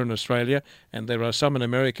distributors here in Australia, and there are some in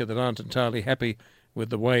America that aren't entirely happy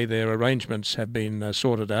with the way their arrangements have been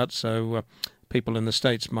sorted out, so people in the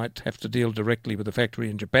States might have to deal directly with the factory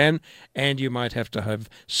in Japan, and you might have to have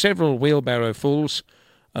several wheelbarrow fulls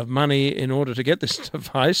of money in order to get this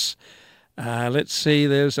device. Let's see,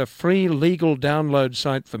 there's a free legal download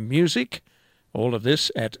site for music, all of this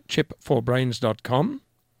at chipforbrains.com.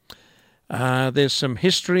 There's some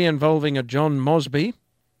history involving a John Mosby.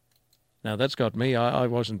 Now, that's got me. I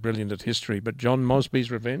wasn't brilliant at history, but John Mosby's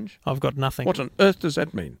Revenge? I've got nothing. What on earth does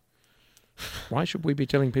that mean? Why should we be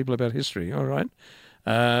telling people about history? All right.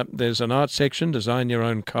 There's an art section, design your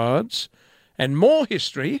own cards, and more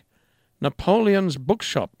history, Napoleon's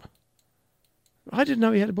bookshop. I didn't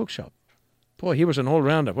know he had a bookshop. Boy, he was an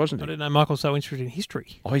all-rounder, wasn't I he? didn't know Michael's so interested in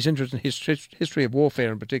history. Oh, he's interested in history of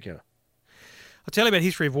warfare in particular. I'll tell you about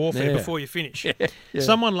history of warfare Yeah. before you finish. Yeah.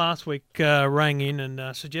 Someone last week rang in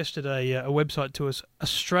and suggested a website to us,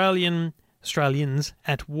 Australians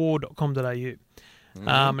at war.com.au.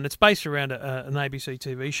 And it's based around an ABC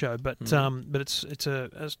TV show, but it's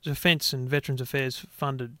a defence and veterans affairs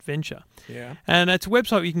funded venture. Yeah. And it's a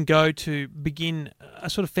website where you can go to begin a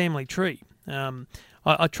sort of family tree.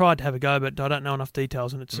 I tried to have a go, but I don't know enough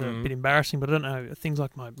details, and it's a bit embarrassing. But I don't know things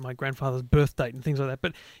like my grandfather's birth date and things like that.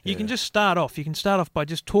 But you can just start off. You can start off by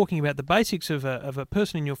just talking about the basics of a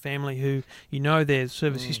person in your family who you know their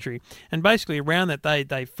service history, and basically around that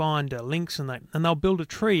they find links and they'll build a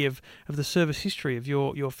tree of the service history of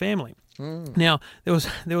your family. Now there was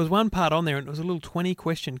one part on there, and it was a little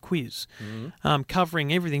 20-question quiz,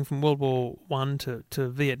 covering everything from World War I to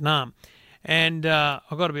Vietnam. And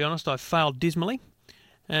I've got to be honest, I failed dismally.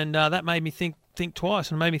 And that made me think twice,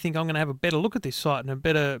 and made me think I'm going to have a better look at this site and a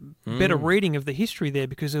better reading of the history there,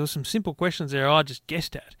 because there were some simple questions there I just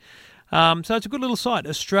guessed at. So it's a good little site,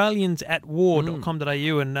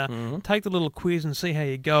 australiansatwar.com.au, and take the little quiz and see how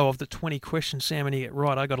you go. Of the 20 questions, see how many you get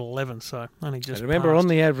right. I got 11, so only just Remember, passed. on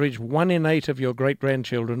the average, 1 in 8 of your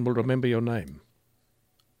great-grandchildren will remember your name.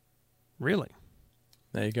 Really?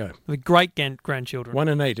 There you go. The great-grandchildren. 1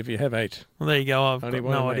 in 8 if you have 8. Well, there you go. I've Only got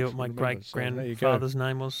one no in idea eight, what my remember, so there you go. great-grandfather's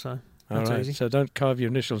name was, so All that's right, easy. so don't carve your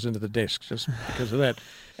initials into the desk just because of that.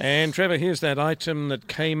 And Trevor, here's that item that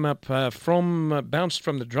came up bounced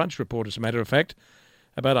from the Drudge Report, as a matter of fact.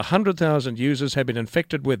 About 100,000 users have been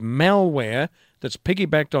infected with malware that's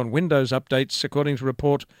piggybacked on Windows updates, according to a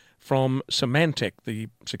report from Symantec, the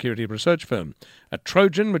security research firm. A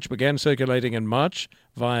Trojan, which began circulating in March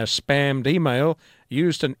via spammed email,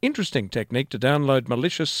 used an interesting technique to download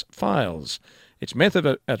malicious files. Its method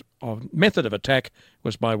of attack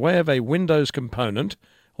was by way of a Windows component,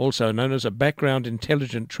 also known as a background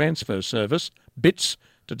intelligent transfer service, bits,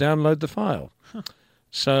 to download the file.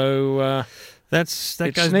 So That it's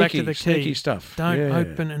goes back to the key. sneaky stuff. Don't Yeah.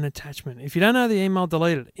 open an attachment. If you don't know the email,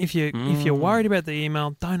 delete it. If you're worried about the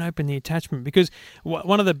email, don't open the attachment, because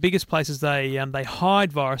one of the biggest places they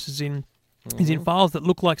hide viruses in is in files that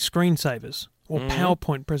look like screensavers or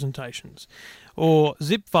PowerPoint presentations or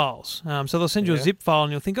zip files. So they'll send you a zip file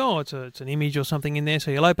and you'll think, oh, it's an image or something in there. So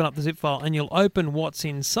you'll open up the zip file and you'll open what's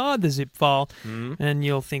inside the zip file and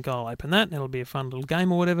you'll think, oh, I'll open that and it'll be a fun little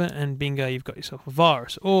game or whatever, and bingo, you've got yourself a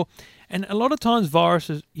virus. And a lot of times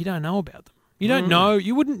viruses, you don't know about them. You don't know,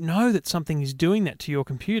 you wouldn't know that something is doing that to your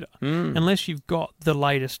computer unless you've got the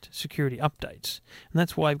latest security updates. And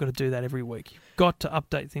that's why you've got to do that every week. You've got to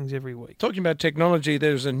update things every week. Talking about technology,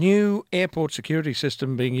 there's a new airport security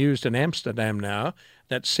system being used in Amsterdam now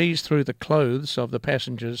that sees through the clothes of the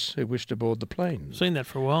passengers who wish to board the plane. I've seen that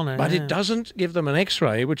for a while now. But yeah. it doesn't give them an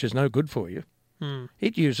X-ray, which is no good for you.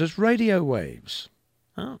 It uses radio waves.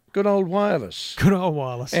 Oh. Good old wireless. Good old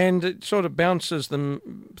wireless. And it sort of bounces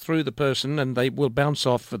them through the person, and they will bounce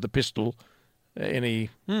off of the pistol any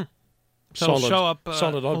So solid, it'll show up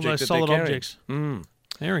solid all object those that solid they're carrying. objects.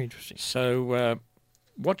 Very interesting. So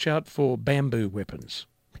watch out for bamboo weapons.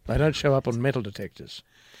 They don't show up on metal detectors.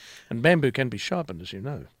 And bamboo can be sharpened, as you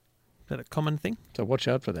know. Is that a common thing? So watch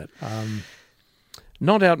out for that.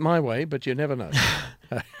 Not out my way, but you never know.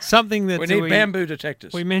 Something that We need bamboo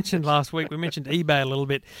detectors. we mentioned last week. We mentioned eBay a little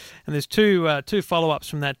bit, and there's two follow-ups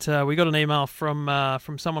from that. We got an email from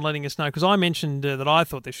someone letting us know, because I mentioned that I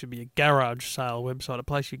thought there should be a garage sale website, a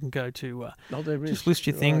place you can go to There is. just list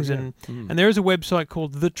your things, yeah. and there is a website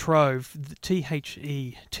called The Trove,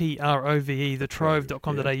 TheTrove,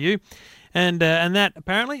 thetrove.com.au. And that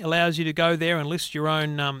apparently allows you to go there and list your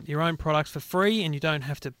own products for free, and you don't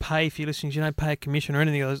have to pay for your listings. You don't pay a commission or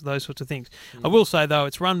anything of those sorts of things. I will say, though,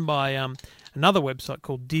 it's run by another website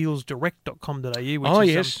called dealsdirect.com.au,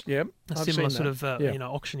 which is Yep. a I've similar seen sort that. of Yeah.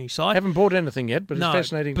 auction-y I site. haven't bought anything yet, but it's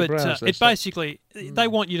fascinating to browse. It basically, they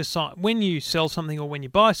want you to sign when you sell something or when you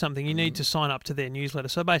buy something. You need to sign up to their newsletter.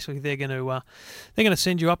 So basically, they're going to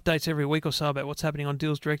send you updates every week or so about what's happening on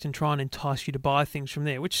Deals Direct and try and entice you to buy things from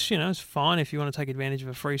there, which is fine if you want to take advantage of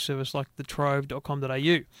a free service like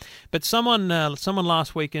thetrove.com.au. But someone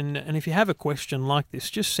last week, and if you have a question like this,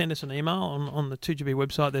 just send us an email on the 2GB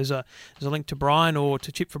website. There's a link to Brian or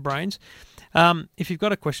to Chip for Brains. If you've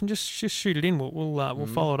got a question, just shoot it in. We'll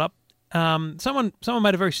follow it up. Someone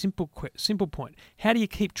made a very simple point. How do you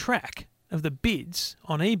keep track of the bids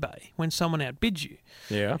on eBay when someone outbids you.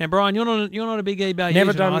 Yeah. Now, Brian, you're not a big eBay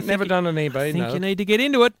Never user. done an eBay. I think no. you need to get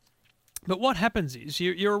into it. But what happens is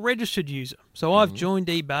you're a registered user. So I've joined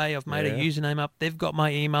eBay. I've made a username up. They've got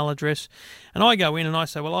my email address. And I go in and I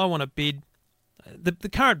say, well, I want to bid. The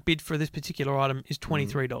current bid for this particular item is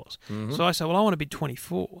 $23. So I say, well, I want to bid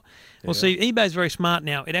 $24. Well, see, eBay's very smart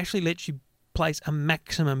now. It actually lets you place a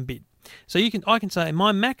maximum bid. So I can say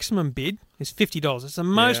my maximum bid is $50. It's the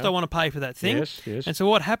most I want to pay for that thing. Yes. And so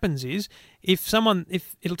what happens is you'll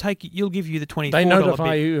give you the $24 They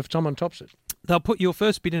notify bid. you if someone tops it. They'll put your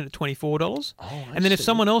first bid in at $24, and then if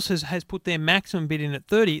someone else has put their maximum bid in at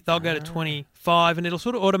 $30, they'll go to $25, and it'll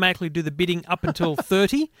sort of automatically do the bidding up until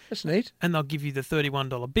 $30. That's neat. And they'll give you the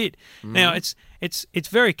 $31 bid. Now it's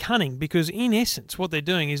very cunning because in essence what they're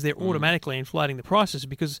doing is they're automatically inflating the prices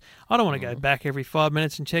because I don't want to go back every 5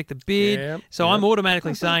 minutes and check the bid. So I'm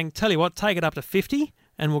automatically saying, tell you what, take it up to $50.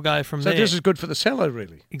 And we'll go from there. So this is good for the seller,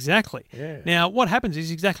 really. Exactly. Yeah. Now, what happens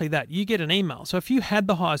is exactly that. You get an email. So if you had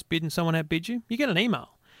the highest bid and someone outbid you, you get an email.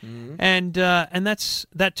 And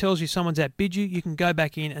that tells you someone's outbid you. You can go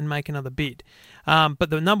back in and make another bid. But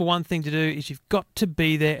the number one thing to do is you've got to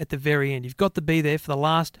be there at the very end. You've got to be there for the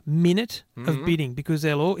last minute of bidding because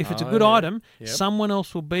if it's a good item, someone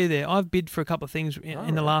else will be there. I've bid for a couple of things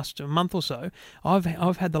in the last month or so. I've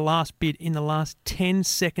had the last bid in the last 10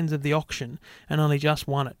 seconds of the auction and only just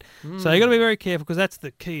won it. So you've got to be very careful because that's the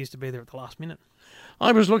key is to be there at the last minute.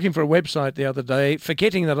 I was looking for a website the other day,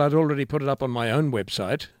 forgetting that I'd already put it up on my own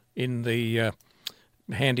website in the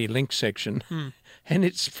handy link section, and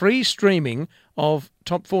it's free streaming of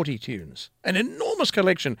top 40 tunes. An enormous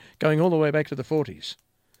collection going all the way back to the 40s.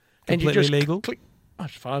 And Completely you just legal? click. As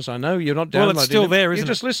far as I know, you're not downloading Well, it's still it. there, isn't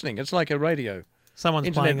You're just listening. It's like a radio. Someone's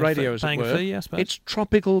Internet radio, as it paying were. a fee, I suppose. It's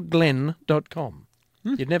tropicalglen.com.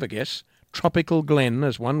 You'd never guess. Tropicalglen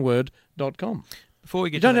as one word, .com. Before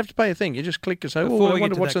we get You don't to have to pay a thing. You just click and say, Before I we get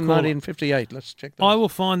wonder to what's that in caller. 1958. Let's check that. I will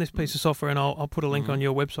find this piece of software and I'll put a link on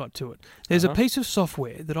your website to it. There's a piece of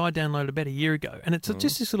software that I downloaded about a year ago, and it's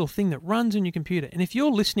just this little thing that runs in your computer. And if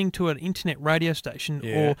you're listening to an internet radio station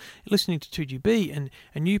or listening to 2GB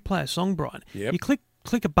and you play a song, Brian, you click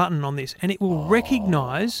a button on this and it will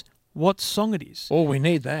recognise what song it is. Oh, we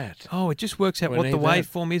need that. Oh, it just works out We what the need that.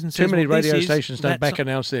 waveform is and Too says many what this radio is, stations don't that back song.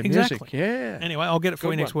 announce their Exactly. music. Yeah. Anyway, I'll get it for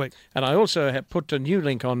you Good next one. week. And I also have put a new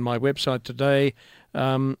link on my website today.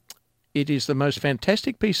 It is the most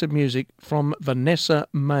fantastic piece of music from Vanessa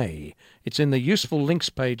May. It's in the useful links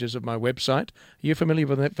pages of my website. Are you familiar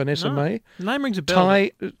with that, Vanessa May? The name rings a bell.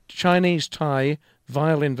 Chinese Thai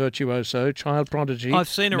violin virtuoso, child prodigy. I've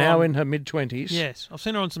seen her now on- in her mid-20s. Yes, I've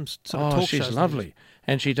seen her on some sort of talk shows. She's lovely.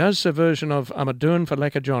 And she does a version of I'm a Doin' for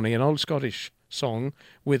Lacka Johnny, an old Scottish song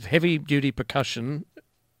with heavy-duty percussion.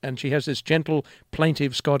 And she has this gentle,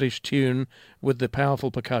 plaintive Scottish tune with the powerful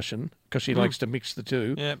percussion because she likes to mix the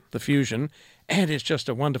two, the fusion. And it's just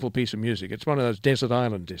a wonderful piece of music. It's one of those desert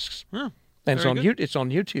island discs. Oh, and it's very on, good. it's on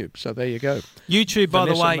YouTube, so there you go. YouTube, by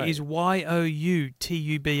the Vanessa way, May. is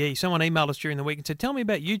YOUTUBE. Someone emailed us during the week and said, tell me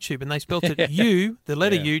about YouTube. And they spelt it U, the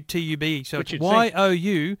letter U, T-U-B-E. So Which it's you'd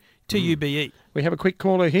think. YOUTUBE. We have a quick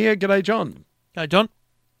caller here. G'day, John. Go, John.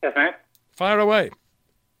 Yes, mate. Fire away.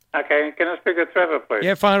 Okay, can I speak to Trevor, please?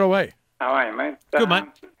 Yeah, fire away. How are you, mate? Good, mate.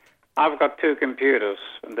 I've got two computers.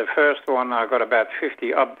 The first one, I got about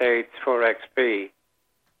 50 updates for XP.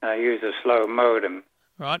 I use a slow modem.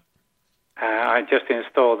 Right. I just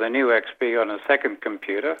installed the new XP on a second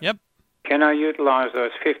computer. Yep. Can I utilize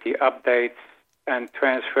those 50 updates and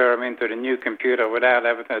transfer them into the new computer without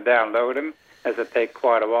having to download them, as it takes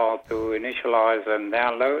quite a while to initialize and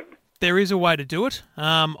download? There is a way to do it.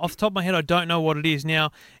 Off the top of my head, I don't know what it is. Now,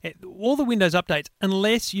 all the Windows updates,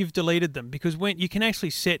 unless you've deleted them, because when you can actually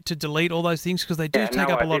set to delete all those things because they do take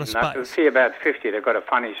up a lot of I can space. see about 50. They've got a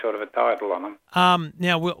funny sort of a title on them.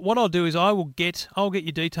 Now, what I'll do is I'll get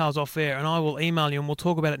your details off air and I will email you and we'll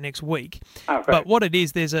talk about it next week. Oh, great. But what it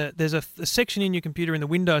is, there's a section in your computer in the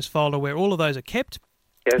Windows folder where all of those are kept.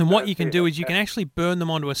 Yes, And what I you can see do that, is you can actually burn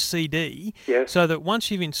them onto a CD, Yes. so that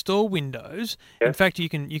once you've installed Windows, in Yes. fact you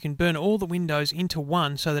can burn all the Windows into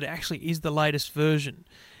one, so that it actually is the latest version.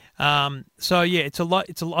 So yeah, it's a lot.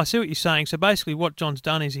 I see what you're saying. So basically, what John's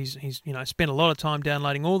done is he's spent a lot of time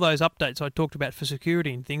downloading all those updates I talked about for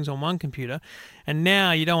security and things on one computer, and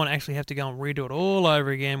now you don't want to actually have to go and redo it all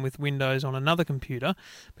over again with Windows on another computer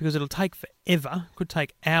because it'll take forever. Could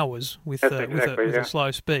take hours with That's with exactly, a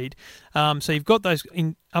slow speed. So you've got those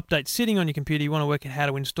updates sitting on your computer. You want to work out how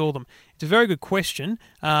to install them. It's a very good question,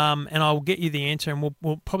 and I will get you the answer, and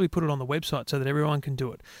we'll probably put it on the website so that everyone can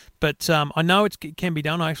do it. But I know it can be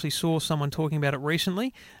done. I actually saw someone talking about it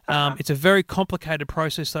recently. It's a very complicated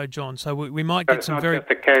process, though, John. So we might But get it's some not very.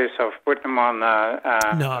 just a case of putting them on a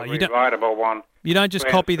you don't- rewritable one. You don't just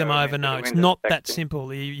copy them transfer over. into No, the it's Windows not that section.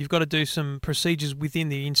 simple. You've got to do some procedures within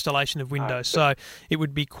the installation of Windows. So it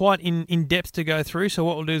would be quite in depth to go through. So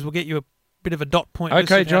what we'll do is we'll get you a bit of a dot point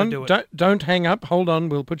list Okay, of how to John, do it. don't hang up. Hold on.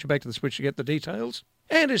 We'll put you back to the switch to get the details.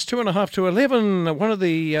 And it's 2.5 to 11. One of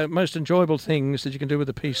the most enjoyable things that you can do with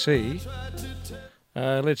a PC.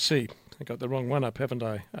 Let's see. I got the wrong one up, haven't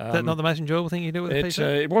I? Is that not the most enjoyable thing you do with a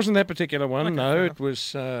PC? It wasn't that particular one. Okay, No, fair it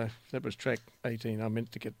was that was track 18. I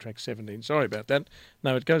meant to get track 17. Sorry about that.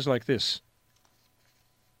 No, it goes like this.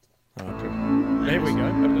 There we go.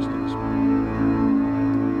 Have a listen to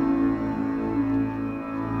this.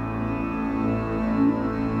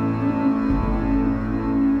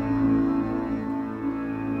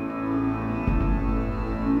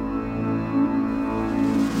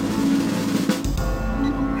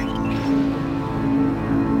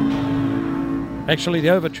 Actually, the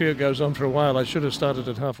overture goes on for a while. I should have started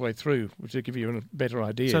it halfway through to give you a better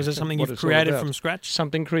idea. So is it something what you've it's all created about. from scratch?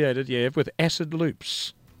 Something created, yeah, with acid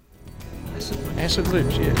loops. Acid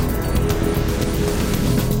loops, yeah.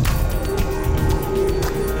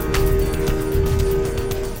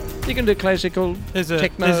 You can do classical,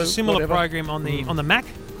 techno, There's a similar whatever. program on the Mac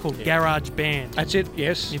called GarageBand. That's it,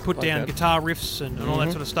 yes. You put like down that. guitar riffs and all that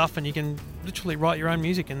Mhm. sort of stuff, and you can literally write your own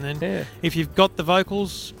music. And then Yeah. if you've got the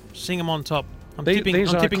vocals, sing them on top. I'm tipping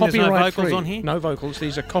These are there's no copyright vocals free. on here. No vocals.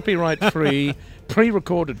 These are copyright-free,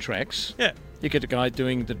 pre-recorded tracks. Yeah. You get a guy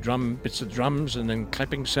doing the bits of drums and then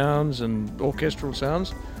clapping sounds and orchestral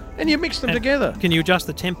sounds, and you mix them And together. Can you adjust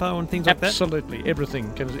the tempo and things like that? Absolutely, everything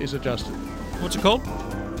is adjusted. What's it called?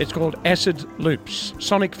 It's called Acid Loops.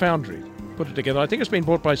 Sonic Foundry put it together. I think it's been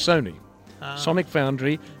bought by Sony. Sonic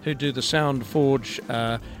Foundry, who do the Sound Forge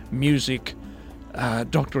music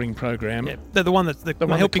doctoring program. Yeah, they're the one that The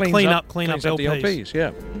one help that you cleans clean up up cleans up LPs. the LPs,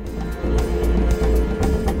 yeah.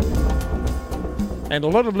 And a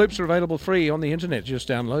lot of loops are available free on the internet. Just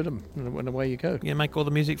download them, and away you go. Yeah, make all the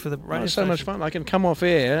music for the radio It's so much station. fun. I can come off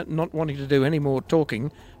air, not wanting to do any more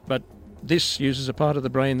talking, but this uses a part of the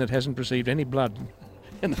brain that hasn't received any blood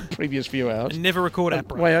in the previous few hours. And never record And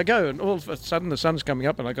APRA. away I go, and all of a sudden the sun's coming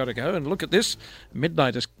up, and I got to go. And look at this,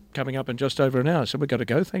 midnight is coming up in just over an hour, so we've got to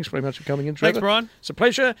go. Thanks very much for coming in, Trevor. Thanks, Brian. It's a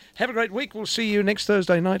pleasure. Have a great week. We'll see you next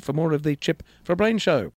Thursday night for more of the Chip for a Brain show.